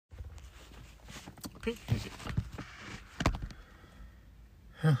Okay.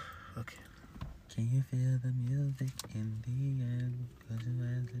 Can you feel the music in the air? Close your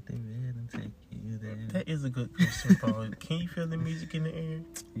eyes, let the rhythm take you there. That is a good question, Paul. Can you feel the music in the air?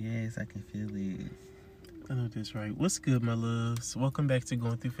 Yes, I can feel it. I know that's right. What's good, my loves? Welcome back to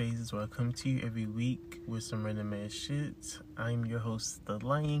Going Through Phases, where I come to you every week with some random ass shit. I'm your host, the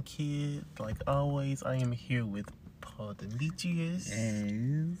Lion Kid. Like always, I am here with Paul Demetrius.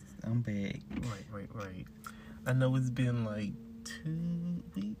 Yes, I'm back. Right. I know it's been like 2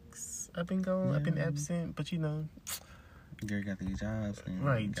 weeks I've been gone. I've been absent, but you know. Girl got these jobs.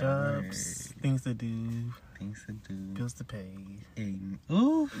 Right, jobs, things to do. Bills to pay. Hey,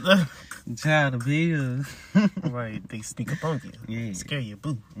 ooh, child of bills. Right, they sneak up on you. Yeah. Scare you,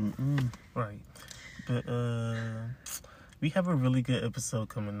 boo. Mm-mm. Right. But, we have a really good episode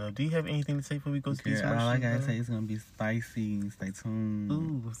coming up. Do you have anything to say before we go to these commercials? All I gotta say is gonna be spicy. Stay tuned.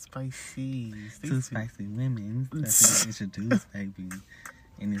 Ooh, spicy. Two spicy women. That's what introduced, baby.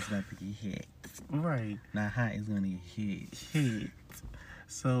 And it's about to get hit. Right. Not hot, it's gonna get hit.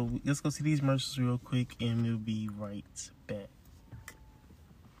 So let's go see these commercials real quick, and we'll be right back.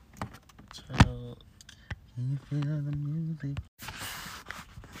 Child. Can you feel the music?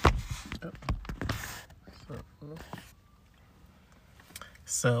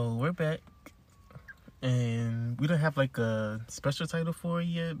 So we're back, and we don't have like a special title for it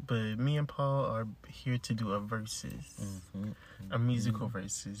yet, but me and Paul are here to do a versus, a musical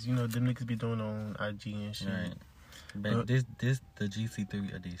versus. You know, them niggas be doing on IG and shit. Right. But this the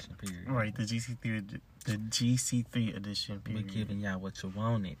GC3 edition, period. Right, the GC3 edition, period. We're giving y'all what you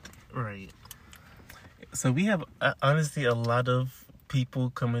wanted. Right. So we have, honestly, a lot of people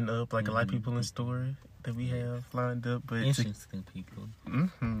coming up, like a lot of people in store that we have lined up. But interesting people.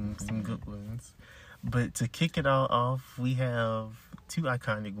 Some good ones. But to kick it all off, we have 2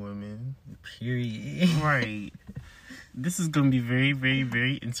 iconic women. Period. Right. This is going to be very, very,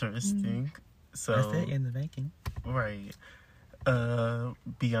 very interesting. So that's it in the making. Right.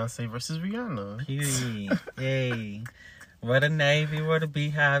 Beyonce versus Rihanna. Period. Yay. Where the Navy, where the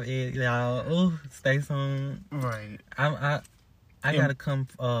Beehive is, y'all. Ooh, stay tuned. Right. I gotta come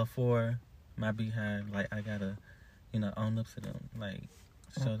for my Beehive. Like, I gotta, own up to them. Like,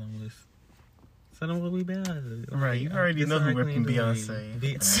 show them what we about. Right. You already know who repping Beyonce.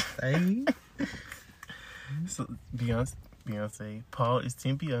 Beyonce. So, Beyonce. Paul is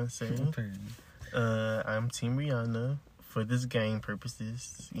Team Beyonce. I'm Team Rihanna for this game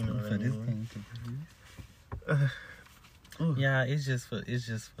purposes. You know what I mean? This game purposes. Yeah, it's just for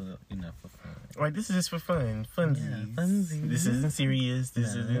fun. Right, this is just for fun. Funsies. Yeah, funsies. This isn't serious.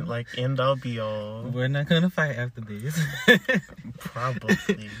 This isn't like end all be all. We're not gonna fight after this.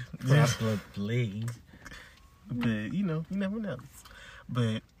 Probably. But you never know.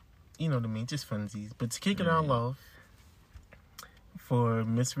 But you know what I mean, just funsies. But to kick it all off, for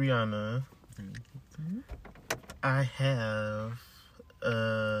Miss Rihanna, I have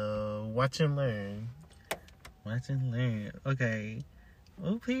Watch and Learn. Watch and learn. Okay.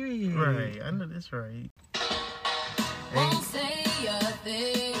 Oh, period. Right. I know that's right. Won't say a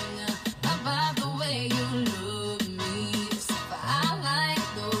thing about the way you look me. But I like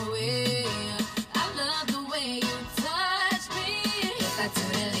the way, I love the way you touch me. If I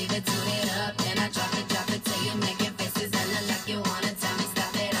turn it, leave it, tune it up, then I drop it till you make your faces and look like you wanna tell me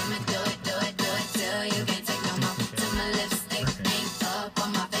stop it. I'ma do it till you can't take no more. Till my lipstick ain't up on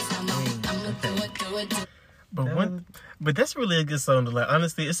my face no more. I'ma do it. But that's really a good song to like.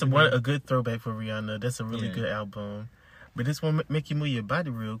 Honestly, it's a good throwback for Rihanna. That's a really good album. But this one make you move your body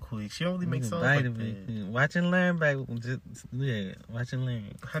real quick. She don't really make songs like that. Watch and learn, baby. Watch and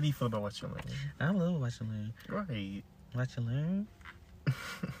learn. How do you feel about Watch and Learn? I love Watch and learn. Right. Watch and learn.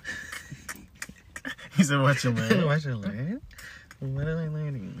 He said Watch and Learn. Watch and learn. What am I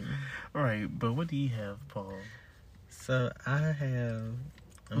learning? Right, but what do you have, Paul? So I have.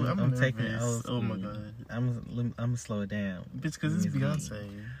 I'm taking it old school. Oh my god. I'm gonna slow it down. Bitch, because it's Beyonce.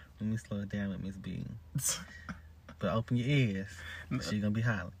 Let me slow it down with Miss B. But open your ears. She gonna be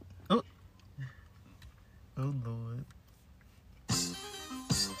hollering. Oh Lord. Let's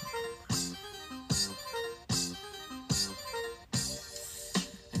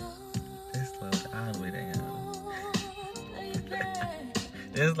slow it all the way down.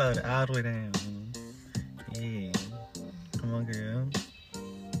 Let's slow it all the way down. Yeah. Come on, girl.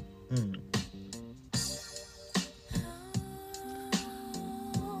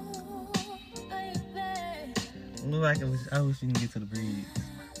 Look like I wish you can get to the bridge.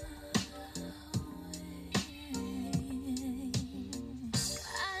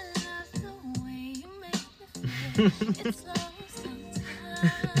 It's love sometimes.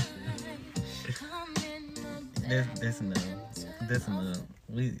 Come That's enough. That's enough.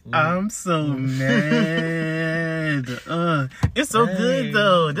 We I'm so mad. It's so good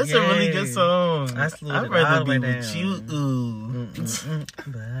though. That's a really good song. I slowed I'd it rather all the be way with down. you. Ooh.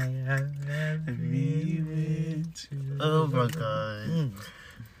 But I'd rather Be with you. Oh my god.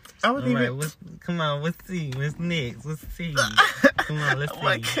 I would All right, even come on, let's see. What's next? Let's see. Come on, let's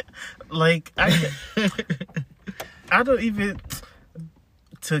see. like I don't even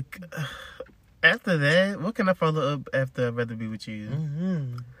took after that. What can I follow up after I'd rather be with you?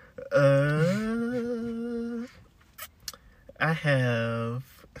 I have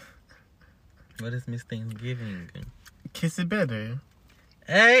What is Miss Thanksgiving? Kiss It Better.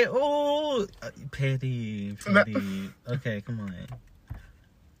 Hey, oh, PeeDee. Okay, come on.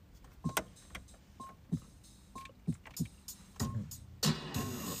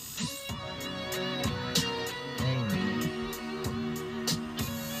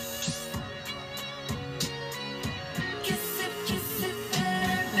 Kiss it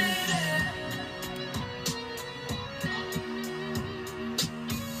better, baby.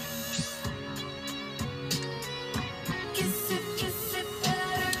 Kiss it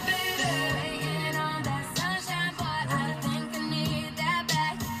better, baby. Waiting on that sunshine, boy. I think I need that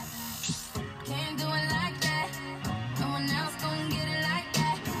back. Can't do it like that. No one else gon' get it like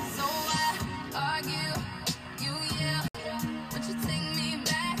that. So I argue, you yell, but you take me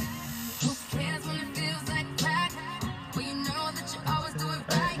back. Who cares when it feels like crack? Well, you know that you always do it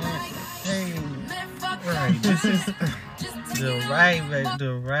right, like. Hey, Man, fuck Right. that. This is Just take the it right, on, baby, fuck.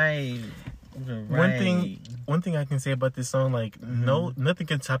 the right. one thing I can say about this song, like nothing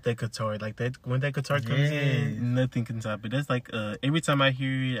can top that guitar. Like that when that guitar comes Yes. in, nothing can top it. That's like every time I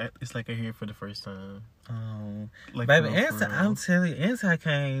hear it, it's like I hear it for the first time. Like Baby, for real, for Anti, real. I'm telling you, Anti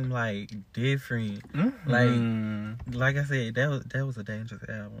came like different. Mhm. Like I said, that was a dangerous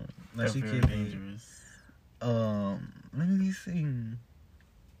album. Like That's she very killed it. dangerous. Let me see.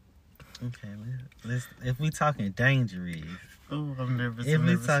 Okay, let's if we talking dangerous. Oh, I'm nervous. If I'm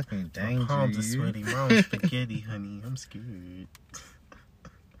we nervous. talking My palms are dangerous. sweaty. Mom's spaghetti, honey. I'm scared.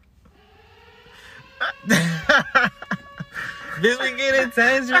 Bitch, we getting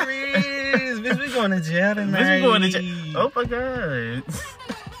dangerous. Bitch, we going to jail tonight. Bitch, we going to jail. Oh my god.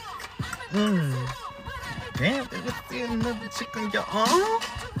 Damn, bitch, what's still another chick on your arm?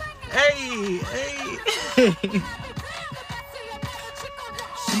 Hey.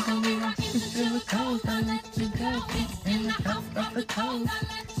 She gon' be rockin' till the coast. I'll let you go. In the house of the coast.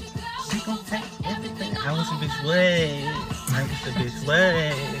 She gon' take everything. I wish a bitch would.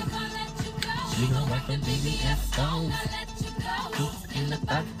 She gon' work on BB and stones. Coops in the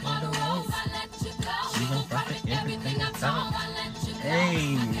back of the road. She gon' profit everything I talk.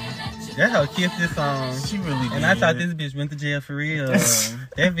 Hey, that hoe kissed this song. She really did. And I thought this bitch went to jail for real.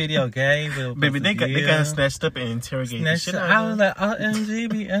 That video gave it. Baby, they got her snatched up and interrogated the shit out I of was her. like, oh,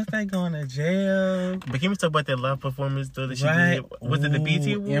 MGBS, they going to jail. But can we talk about that live performance though that she Right. did? Was it the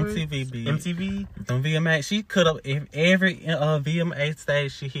BT Ooh, Awards? MTV beat. MTV? Them VMA, she could have every VMA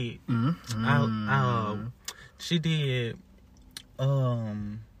stage she hit. Mm-hmm. She did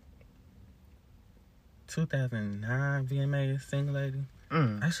 2009 VMA Single Lady.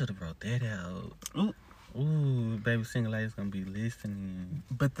 I should have wrote that out. Ooh, baby, Single Lady's gonna be listening.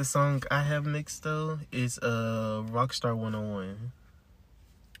 But the song I have next though is Rockstar 101.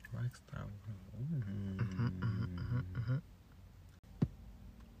 Rockstar.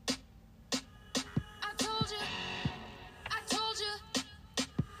 I told you, baby.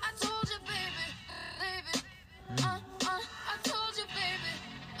 I told you, baby. I told you, baby. I told you, baby.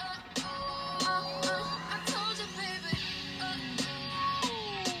 I told you, baby.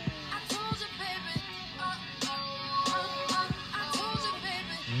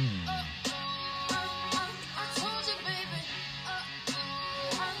 I told you, baby.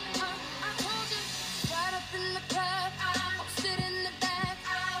 I told you. Right up in the club, I'm sitting in the back,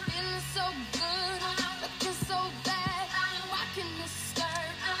 feeling so good, looking so bad. Rocking the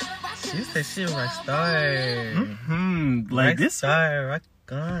skirt, She said she was Rockstar. Like this. Rockstar, rock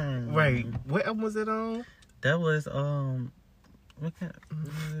on. Wait, what album was it on? That was what kind?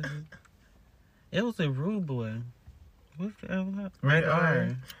 It was a Rude Boy. What's the album? Rated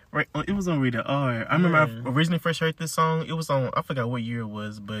R. Right, it was on Rated R. I remember I originally first heard this song. It was on, I forgot what year it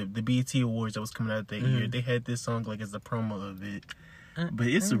was, but the BET Awards that was coming out that year, they had this song like as a promo of it. But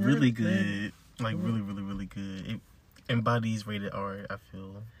it's really good, like really, really, really good. It embodies Rated R, I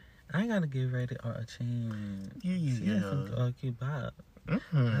feel. I gotta give Rated R a chance. Yeah, She has some cute bop.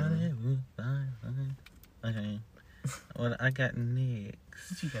 Okay. What I got next?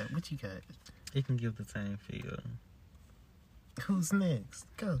 What you got? It can give the same feel. Who's next?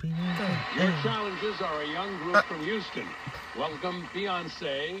 Go. Your challenges are a young group from Houston. Welcome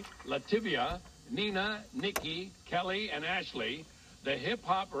Beyonce, Lativia, Nina, Nikki, Kelly, and Ashley, the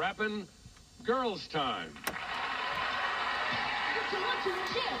hip-hop rapping Girls Time.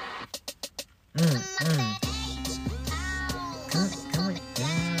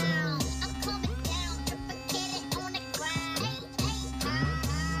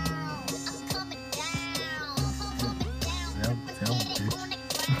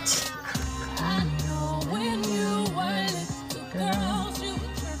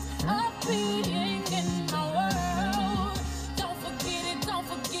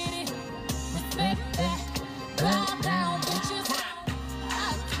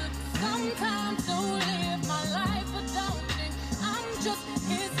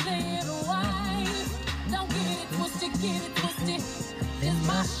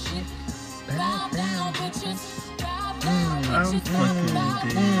 I'm fucking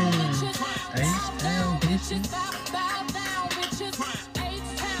dead.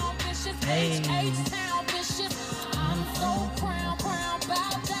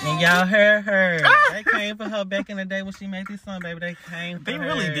 And y'all heard her. They came for her back in the day when she made this song, baby. They came for They her.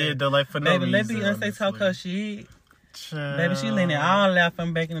 really did though, like for no baby, reason. let Beyonce talk her shit. Child. Baby, she letting it all out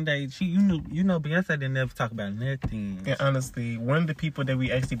from back in the day. You know, Beyonce didn't never talk about nothing. And honestly, one of the people that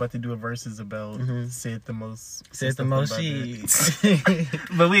we actually about to do a verses about said the most shit.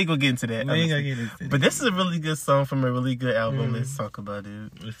 But we ain't gonna get into that. We ain't gonna get into that. But this is a really good song from a really good album. Let's talk about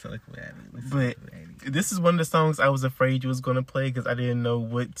it. Let's talk about it. But this is one of the songs I was afraid you was gonna play because I didn't know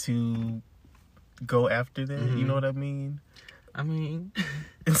what to go after that. You know what I mean? I mean,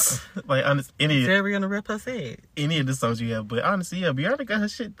 it's like honest any Terry on the rep her said any of the songs you have, but honestly, yeah, Beyonce got her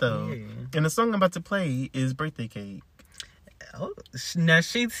shit though. Yeah. And the song I'm about to play is "Birthday Cake." Oh, now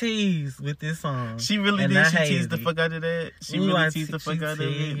she teased with this song. She really and did. I She hated teased the it. fuck out of that. She Ooh, really teased the fuck she out of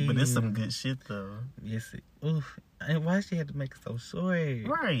it. But it's some teased. good shit though. Yes. Oof. And why she had to make it so short?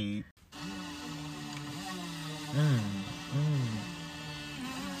 Right.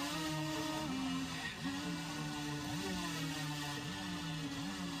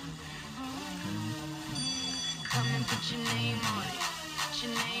 Come and put your name on it. Put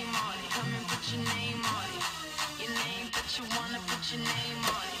your name on it. Come and put your name on it. Your name, but you wanna put your name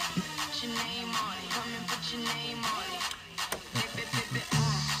on it. Put your name on it. Come and put your name on it.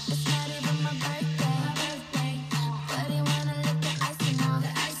 It's not even my birthday, but you wanna lick the icing off.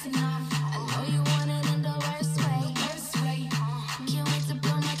 I know you want it in the worst way. Can't wait to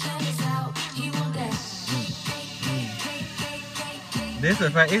blow my candles out. He want that cake. This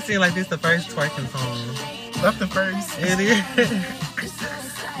is it seems like this the first twerking song. Not the first. It is.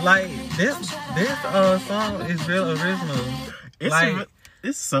 Like this song is real original.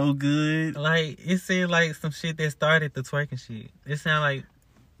 It's so good. Like it seemed like some shit that started the twerking shit. It sound like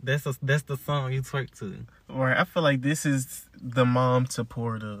that's the song you twerk to. Right. I feel like this is the mom to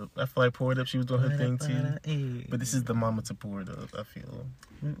Pour It Up. I feel like Pour It Up, she was doing her thing too. But this is the mama to Pour It Up, I feel.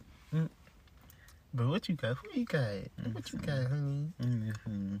 But what you got? Who you got? What you got, honey?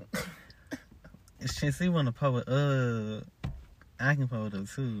 Shit, she wanna pull it up. I can pull it up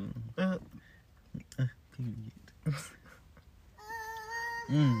too. Period.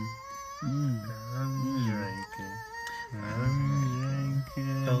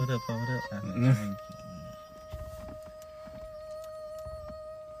 Pull it up.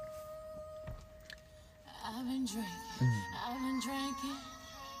 I've been drinking.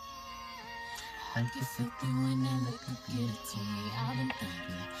 I get filthy when that liquor get it to me. I've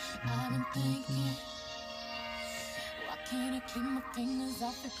been thinking. Why can't I keep my fingers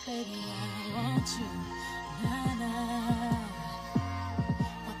off it, baby? I want you, nah.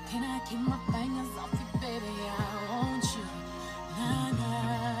 Why can't I keep my fingers off it, baby? I want you,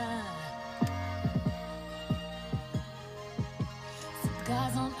 nah.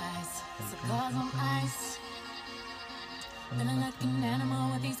 Cigars on ice. Feeling like an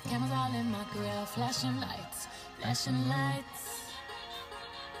animal with these cameras all in my grill. Flashing lights.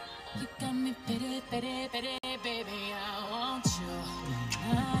 You got me pity, baby. I want you,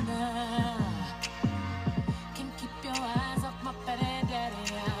 nah. Can't keep your eyes off my petty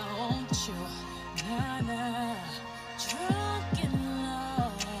daddy. I want you, nah. Drunk in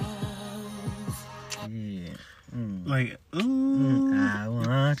love. Yeah. Like, ooh. I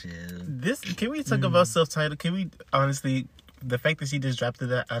want you. Can we talk about self-titled? Can we, honestly, the fact that she just dropped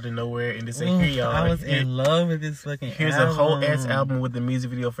it out of nowhere and just said, here y'all. I was in love with this fucking Here's album. a whole ass album with the music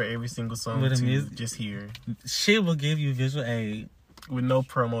video for every single song With the too. music- Just here. Shit will give you visual aid. With no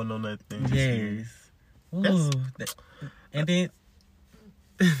promo, no nothing. Just here. Yes. Ooh. And then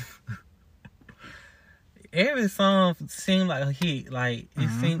every song seemed like a hit. Like it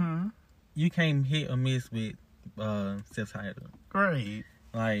seemed you can't hit or miss with self-titled. Right.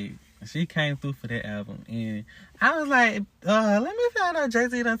 Like she came through for that album, and I was like, let me find out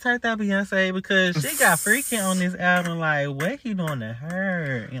Jay-Z done turned out Beyonce because she got freaking on this album. Like, what he doing to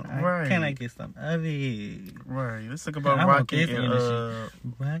her? You know, Right. Can I get some of it? Right. Let's talk about I want Rocket this and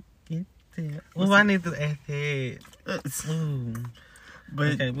Rocket. Oh, I need to add that. Ooh.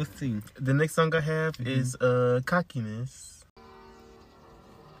 But Okay, we'll see. the next song I have is Cockiness.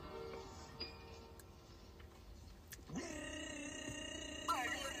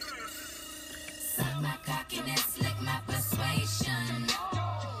 Suck my cockiness, lick my persuasion.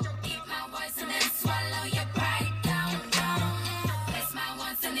 Eat my voice and then swallow your pride down. Place my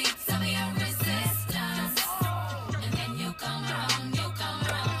wants and needs of your resistance. And then you come around, you come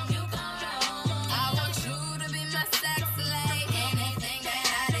around, you come around. I want you to be my sex slave. Anything that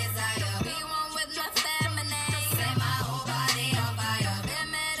I desire. Be one with my feminine. Set my whole body on fire. Been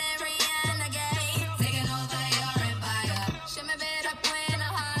mad at Rihanna gay. Taking over your empire. Show me better queen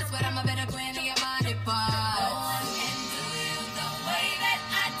of hearts, but I'm a better queen of your body parts. No one can do you the way that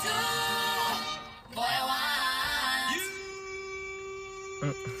I do. Boy, I want you.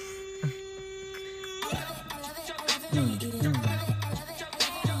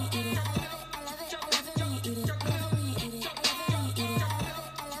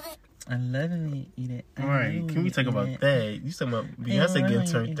 I love it. Eat it. I Right. love Can we it, talk eat about it. that? You talking about Beyonce getting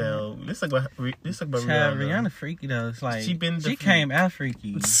turned out. Let's talk about Child, Rihanna. Rihanna freaky though. It's like She been the- came out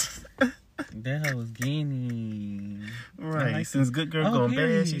freaky. That hoe was guinea. Right. like Since Good Girl Oh, Gone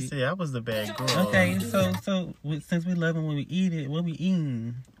Bad, she period. said I was the bad girl. Okay, so since we love it when we eat it, what we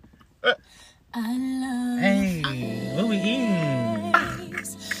eating? I love Hey, what we eating?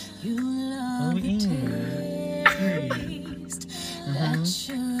 you, What love we the eating? taste. That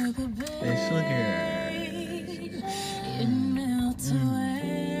sugar, babe, That sugar. it melts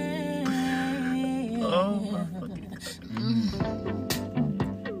away. Oh my fucking God.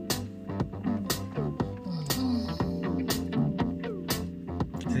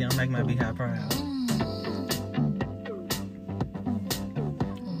 See, I'm making my beehive proud.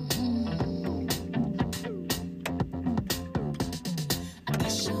 I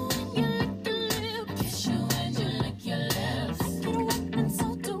kiss you when you lick your lips. Kiss you when you lick your lips. Like it wet and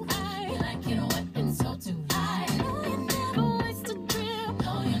so do I. You like it wet and so do I. No, you never waste a trip.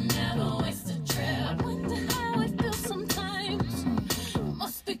 No, you never waste a trip. Wonder how it feels sometimes.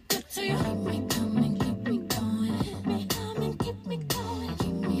 Must be good to you. Keep me coming, keep me going. Keep me humming, keep me going.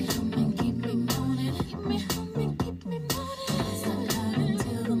 Keep me humming, keep me moaning. Keep me humming, keep me moaning. It's the love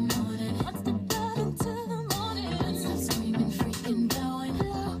until the morning. What's the love until the morning? Stop screaming, freaking blowing.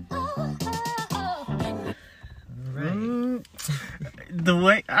 Right. The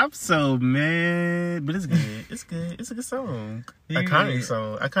way I'm so mad, but it's good. It's good. It's a good song. Period. Iconic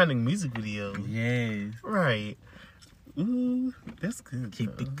song. Iconic music video. Yes. Right. Ooh, that's good.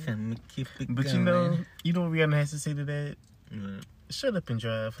 Keep though. it coming, keep it But going. you know what Rihanna has to say to that? Mm. Shut up and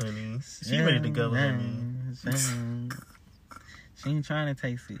drive, honey. She ready to go, honey. She ain't trying to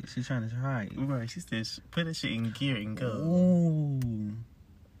taste it. She trying to try it. Right. She said, put that shit in gear and go. Ooh.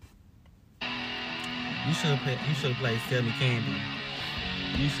 You should play Sell Me Candy.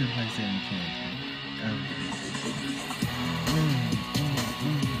 You should play Sell Me Candy.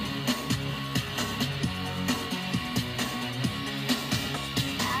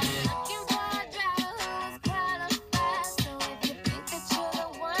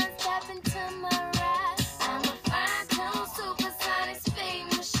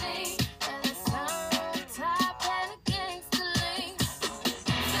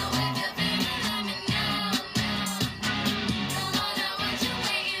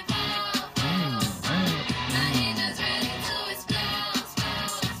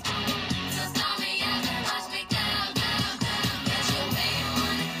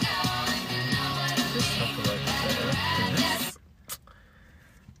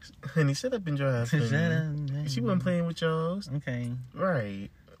 Honey, shut up and drive. Shut honey. up. She wasn't playing with y'all. Okay. Right.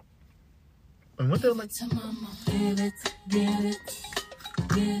 And what they're like, To mama, give it to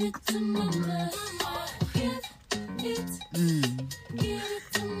mama, give it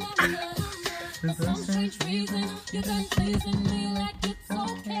to mama. For some strange reason, you done pleasing me like it's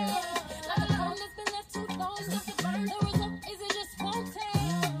okay. Like a home that's been left too long, stuff to burn. The result is it just won't take.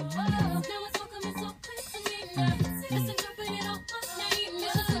 Now it's all coming so clear to me now. Listen, jumping it off my name.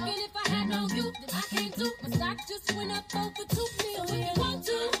 Just a second, if I had no you, then I can't do. My stock just went up over 2 million. When you want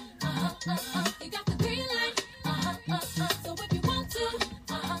to, you got the green light. So if you want to,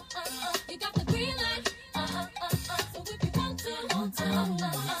 you got the green light. So if you want to,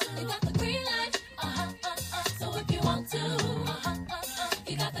 you got the green light.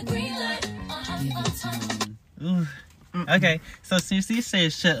 the green light. Ooh. Okay, so since she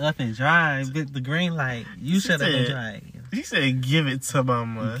said shut up and drive, with the green light, you She shut up and said- drive. She said, "Give it to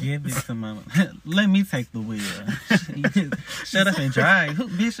mama." Give it to mama. Let me take the wheel. Shut up and drive.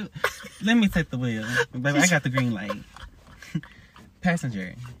 Bitch, let me take the wheel. Baby, I got the green light.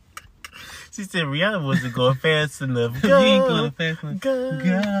 Passenger. She said Rihanna wasn't going fast enough. You ain't going fast enough.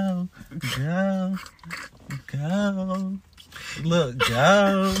 Go. Go. Look,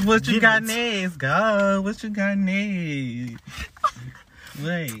 go. What you Give got it. next? Go. What you got next?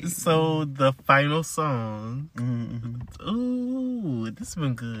 Wait. So the final song. Mm-hmm. Ooh, this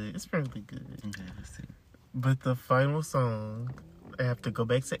been good. It's been really good. Okay, let's see. But the final song, I have to go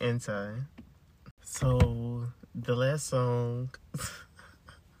back to Anti. So the last song,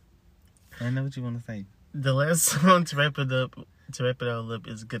 I know what you want to say. the last song to wrap it all up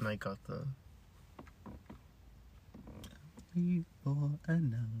is "Good Night, Gotham." For a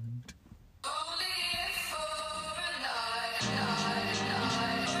night.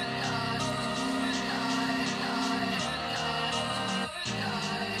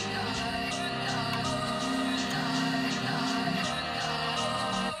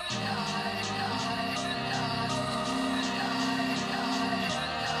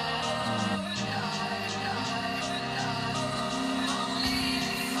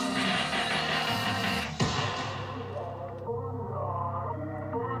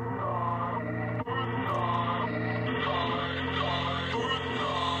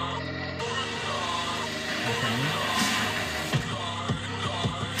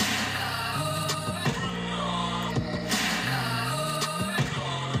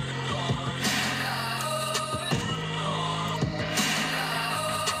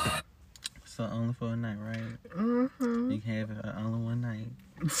 So only for a night, right? Mm-hmm. You can have it only one night.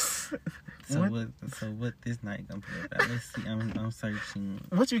 So what this night gonna be about? Let's see. I'm searching.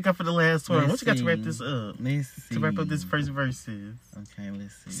 What you got for the last one? Let's What you got to wrap see. this up? Let's see. To wrap up this first verses. Okay,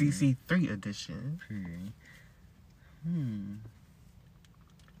 let's see. CC3 edition. Period.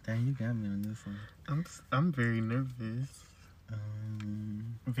 Dang, you got me on this one. I'm very nervous.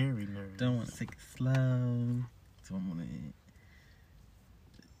 Very nervous. Don't want to take it slow. Don't want to.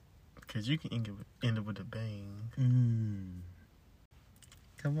 Cause you can end it with a bang.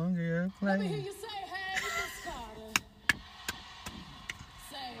 Come on, girl. Let me hear Play. you say, hey, Miss Carter.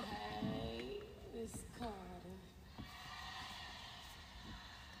 Say, hey, Miss Carter.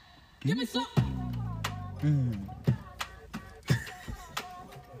 Give me some.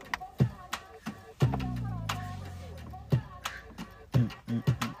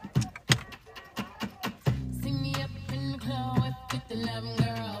 Sing me up in the club with 50-11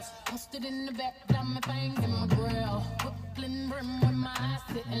 girls. Posted in the back, got my things in my grill. Brooklyn brim with my eyes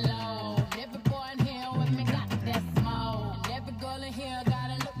sitting low. Every boy in here with me got that smoke. And every girl in here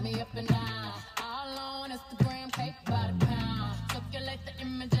gotta look me up and down. All on Instagram, cake by the pound. Circulate the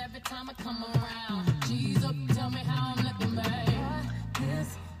image every time I come around. G's up, tell me how I'm looking, babe.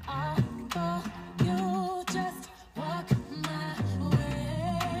 This all for you, just walk my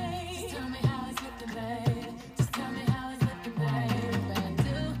way. Just tell me how it's looking, babe. Just tell me how it's looking, babe. I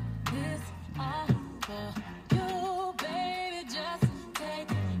do this all for you, baby. Just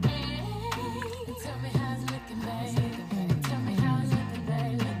take it. And tell me how it's looking, babe. Tell me how it's looking,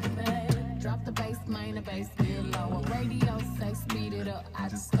 babe. Drop the bass, main the bass feel lower. Radio say speed it up, I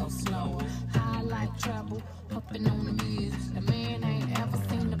just go slower. High like trouble, pumping on the music. The man ain't ever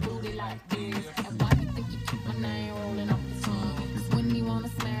seen the booty like this. And why you think you keep my name rolling off the tongue? 'Cause when you wanna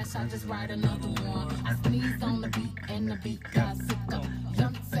smash, I just write another one. I sneeze on the beat and the beat got sick up.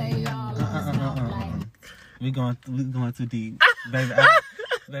 Don't say all on the stop like. We going too deep, baby.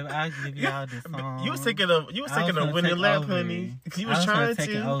 I'll give y'all this song. You was taking a winning lap, honey. You was trying take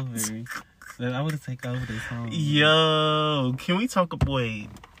it to. over. Baby, I would have taken over this song. Yo, can we talk? Wait.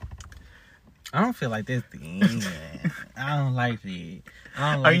 I don't feel like this thing. I don't like it.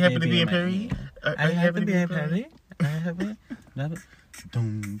 I don't like Are you happy it to be being in like Paris? that. Are you happy to be in Paris? I happy.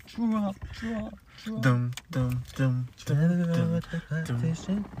 Dum drop. Dum dum dum dum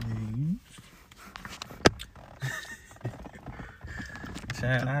dum.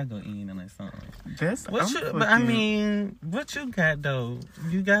 Child, I go in on that song. That's But what you got though?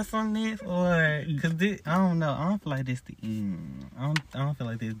 You got something next, or cause I don't know. I don't feel like this the end. I don't feel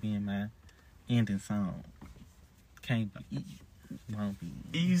like this being my ending song. Can't be. Won't be.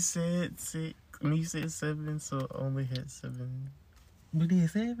 You said 6. You said 7, so I only had 7. We did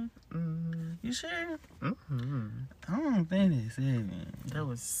 7. Mm-hmm. You sure? Mm-hmm. I don't think it's 7. That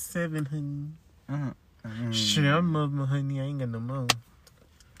was 7, honey. Sure. I'm of my honey. I ain't got no more.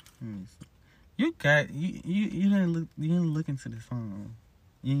 You got you didn't look into the song.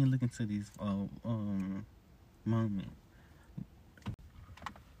 You ain't looking to these moment.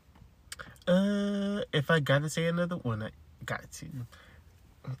 If I gotta say another one, I got to.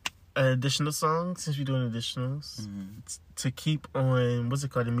 Additional song, since we're doing additionals, to keep on, what's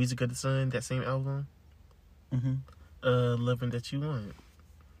it called, The Music of the Sun, that same album? Loving That You Want.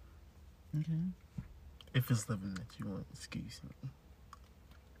 Okay. If it's Loving That You Want, excuse me.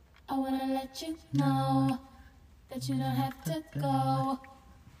 I wanna let you know that you don't have to go.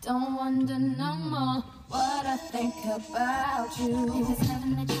 Don't wonder no more what I think about you. If it's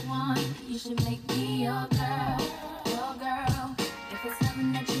nothing that you want, you should make me your girl, your girl. If it's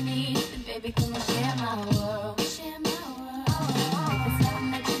nothing that you need, then baby, come and share my world, share my world. If it's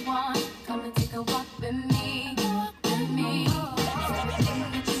nothing that you want, come and take a walk with me, walk with me. If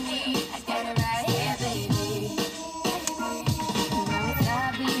everything that you need, I got it right here, baby. You know it's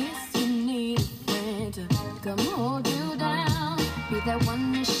obvious you need a friend to come hold you down. Be that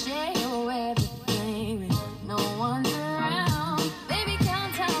one to share your everything when no one's around. Baby,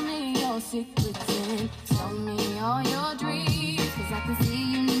 come tell me your secrets and tell me all your dreams. 'Cause I can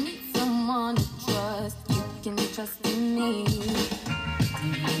see you need someone to trust. You can trust in me.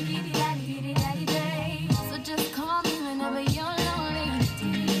 So just call me whenever you're lonely.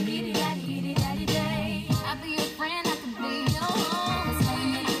 I'll be your friend, I could be your home. If it's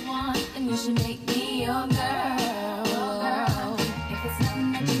something that you want, then you should make me your girl.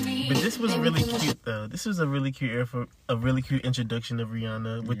 But this was really cute, though. This was a really cute introduction of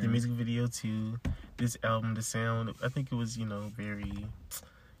Rihanna with the music video to this album, the sound. I think it was, very,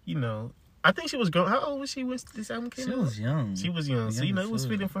 I think she was grown. How old was she when this album came out? She was young. She was young. So, it was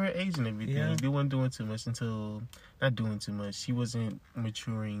fitting for her age and everything. Yeah. They weren't doing too much not doing too much. She wasn't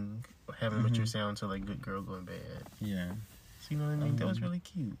maturing, having a mature sound until, like, Good Girl Going Bad. Yeah. So, you know what I mean? That was really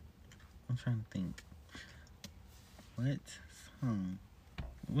cute. I'm trying to think. What song?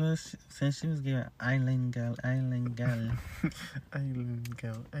 Well, since she was getting Island Girl. Island Girl.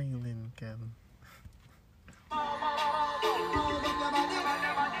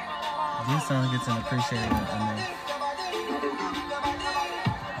 This song gets an appreciated enough.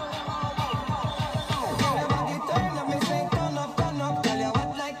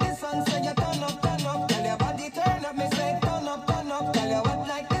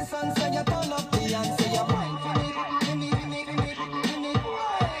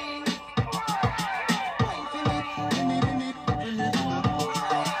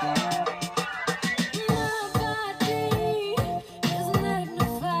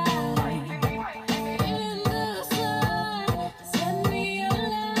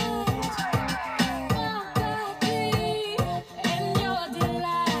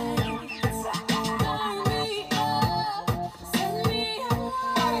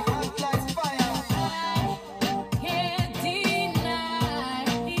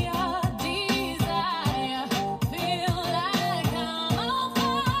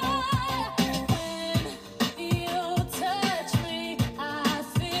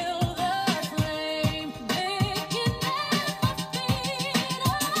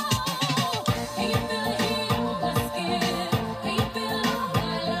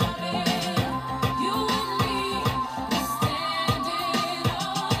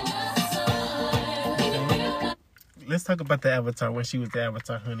 Let's talk about the Avatar when she was the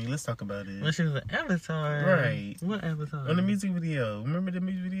Avatar, honey. Let's talk about it. When she was an Avatar. Right. What Avatar? On the music video. Remember the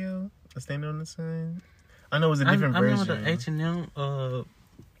music video? Standing on the Sun? I know it was a different version. I remember the H&M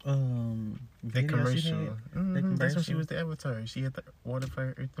the commercial. Mm-hmm. That's when she was the Avatar. She had the water,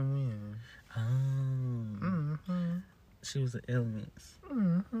 fire, earth, and wind. She was the elements.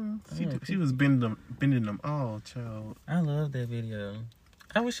 She was bending them all, child. I love that video.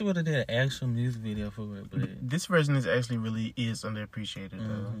 I wish she would have did an actual music video for it, but this version is actually really underappreciated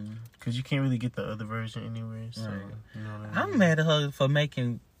though, because you can't really get the other version anywhere. So right. You know what I mean? I'm mad at her for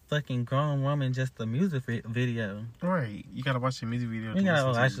making fucking grown woman just a music video. Right, you gotta watch the music video. You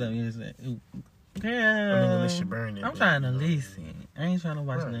gotta watch the music. Girl, unless you burn it. I'm trying to listen. I ain't trying to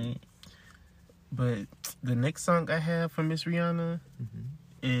watch that. But the next song I have from Miss Rihanna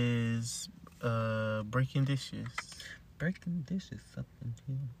is Breaking Dishes. Breaking Dishes, something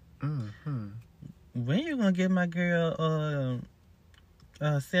here. When you gonna get my girl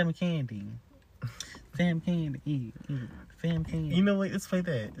Sam Candy? Sam Candy. Sam Candy. You know what? Let's play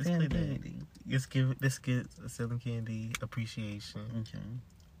that. Let's play Candy. that. Let's get Sam Candy appreciation. Okay.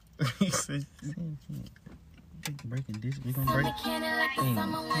 He said, Sam Candy. Breaking dishes. We're gonna break.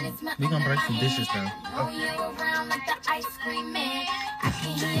 We're gonna break some dishes though.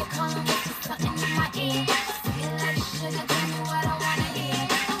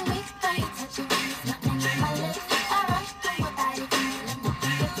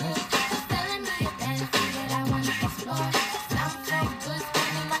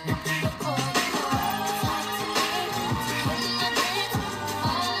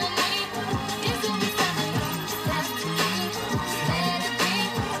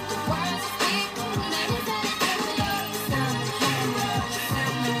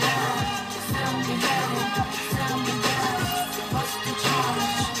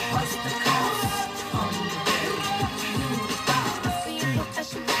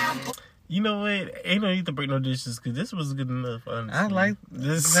 You know what? Ain't no need to break no dishes because this was good enough. Honestly, I like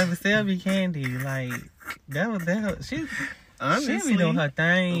this. the Selby Candy. Like that. She Honestly, be doing her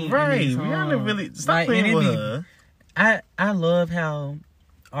thing. Right? Rihanna really stop like, playing with her. I love how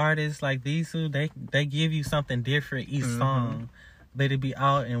artists like these two they give you something different each song, but it be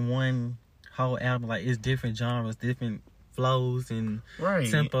all in one whole album. Like it's different genres, different flows and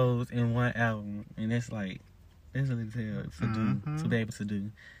tempos in one album, and it's like that's what it's hell to be able to do.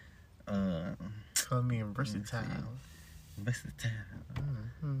 Call me versatile. Versatile.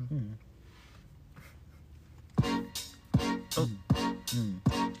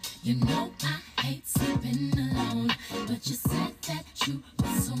 You know I hate sleeping alone, but you said that you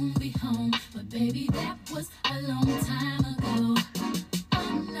would soon be home. But baby, that was a long time ago.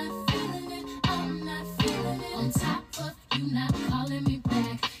 I'm not feeling it, I'm not feeling it. On top of you not calling me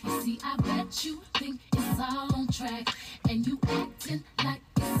back. You see, I bet you think it's all on track, and you acting like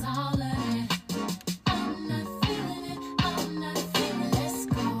it's all of that. I'm not feeling it, I'm not feeling it. Let's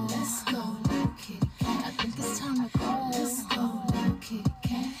go, little kitty cat. I think it's time to go. Let's go, little kitty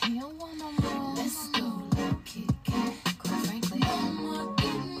cat. You don't want no more. Let's go, little kitty cat. Quite frankly, no more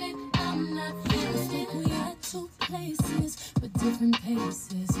getting it. I'm not feeling it. We at two places, but different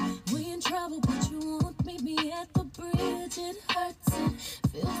paces. We in trouble, but you won't meet me at the bridge. It hurts, it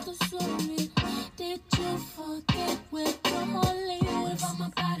feels the slowly. Did you forget where your heart lives? What about my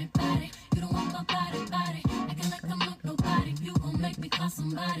body? You don't want my body. Acting like I'm not nobody. You gon' make me call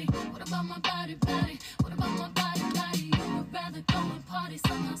somebody. What about my body? What about my body? You would rather go and party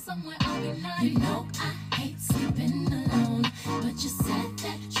somehow, somewhere I'll be nice. You know I hate sleeping alone, but you said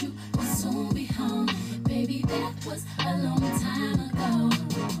that you would soon be home. Baby, that was a long time ago.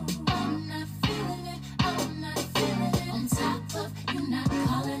 I'm not feeling it, I'm not feeling it. On top of you not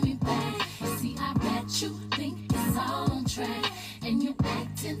calling me back. See, I bet you think it's all on track, and you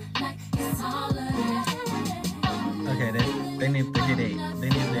acting like it's all of that. Okay, they need to hear that. They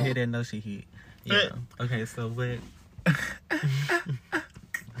need to hear that no shit hit. Yeah. Okay, so what?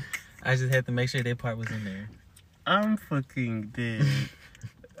 I just had to make sure that part was in there. I'm fucking dead.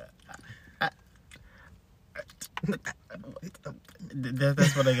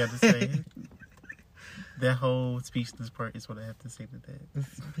 That's what I got to say. That whole speechless part is what I have to say to that.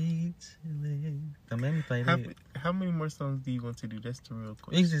 Speechless. Don't make me play that. How many more songs do you want to do? That's the real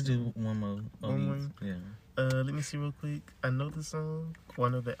question. You can just do one more. One more? Yeah. Let me see real quick. I know the song.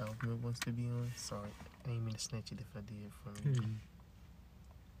 One of the album it wants to be on. Sorry. I ain't mean to snatch it if I did from you.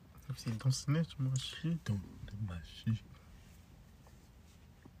 I said, don't snatch my shit. Don't do my shit.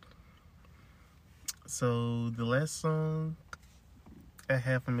 So, the last song I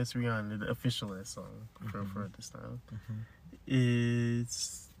have from Miss Rihanna, the official last song for this time,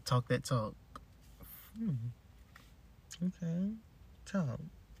 is Talk That Talk. Okay. Talk.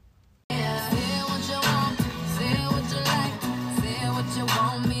 Say what you want, say what you like, say what you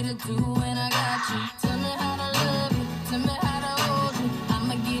want me to do, and I got you. Tell me how to love you, tell me how to hold you.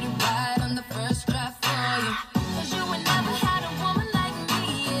 I'ma get it right on the first try for you. 'Cause you would never had a woman like me,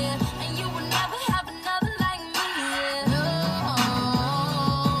 yeah, and you would never have another like me, yeah. No,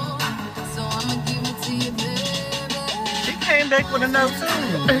 so I'ma give it to you, baby. She came back with a note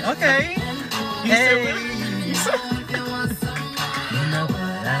too. Okay. You said what? You said If you want some more, you know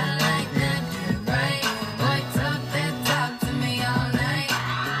what I like that. Right, boy, talk that talk to me all night.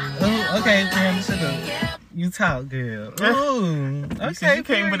 Oh, okay, damn, shut up. You talk, girl. Ooh, okay. She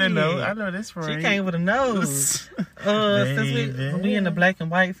came with a period. note. I know that's right. She came with a nose. Since we in the black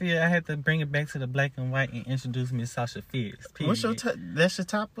and white field, I had to bring it back to the black and white and introduce Miss Sasha Fierce. What's your that's your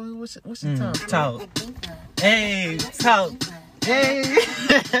top? What's your top? Talk. Hey, talk. Hey.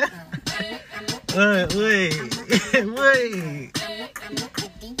 Wait.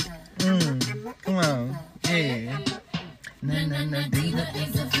 Come on. Yeah. Na diva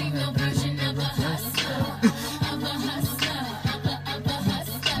is a female version of a hustler. Of a hustler. Of a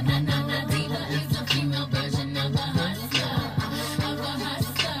hustler. Na diva is a female version of a hustler. Of a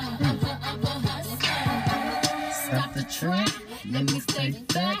hustler. Of a hustler. Stop the track. Let me state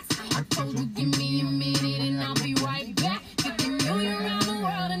facts. I told you give me a minute and I'll be right back. 50 million around the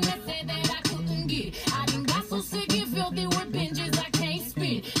world and they said that I couldn't get. I done got so sick and filthy with binges I can't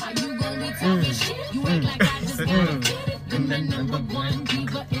spit. How you gonna be talking shit? You act like I just got it. I'm the number one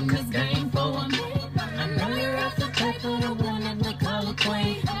diva in this game for a minute. I know you're off the paper, the one that they call a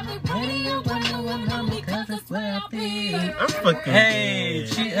queen. Everybody you wanna know me 'cause that's where I be. I'm fucking Hey,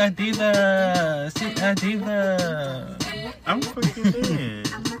 dead. she a diva. She a diva. I'm fucking dead.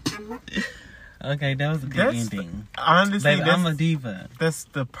 Okay, that was a good ending. Honestly, Baby, I'm a diva. That's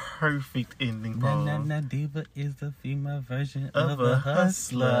the perfect ending, Paul. Na diva is the female version Of of a a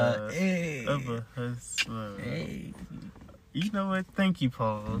hustler. hustler. Hey. Of a hustler. Hey. You know what? Thank you,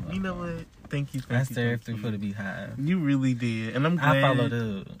 Paul. You know what? Thank you. I Thank you. served Thank through for the you. beehive. You really did, and I'm glad. I followed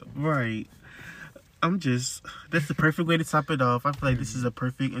up. Right. That's the perfect way to top it off. I feel like this is a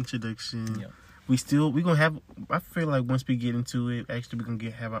perfect introduction. Yep. We gonna have, I feel like once we get into it, actually we're gonna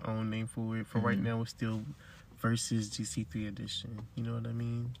have our own name for it. For right now, we're still versus GC3 edition. You know what I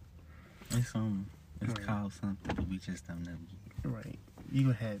mean? It's Right. called something, but we just don't know yet. Right. You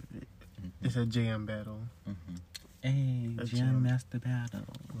gonna have it. It's a jam battle. Hey, A Jam jam. Master Battle.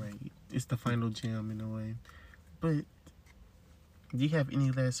 Right. It's the final jam in a way. But do you have any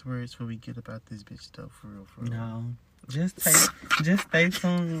last words before we get about this bitch though? For real, for real. No. Just stay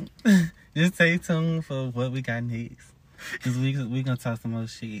tuned. Just stay tuned for what we got next. Cause we gonna talk some more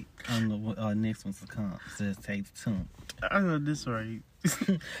shit on the next ones to come. So just stay tuned. I know this right.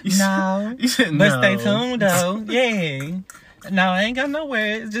 No, You said but no. stay tuned though. Yeah. No, I ain't got no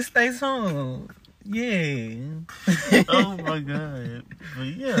words. Just stay tuned. Yeah. Oh my god. But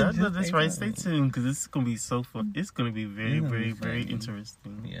yeah, I know Just that's stay right. Stay tuned. tuned because it's gonna be so fun. It's gonna be very, It's gonna very, be very funny.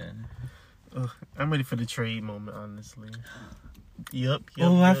 interesting. Yeah. Ugh, I'm ready for the trade moment, honestly. Yep.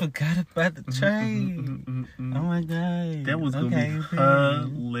 Oh, I yep. forgot about the trade. Oh my god. That was gonna okay, be period.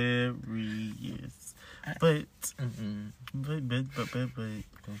 hilarious. But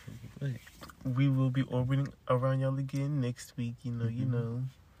we will be orbiting around y'all again next week. You know.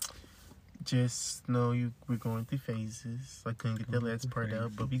 Just know we're going through phases. I couldn't get that Going last through part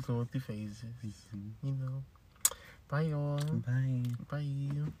out, but we going through phases. You know. Bye y'all. Bye.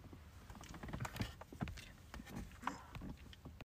 Bye.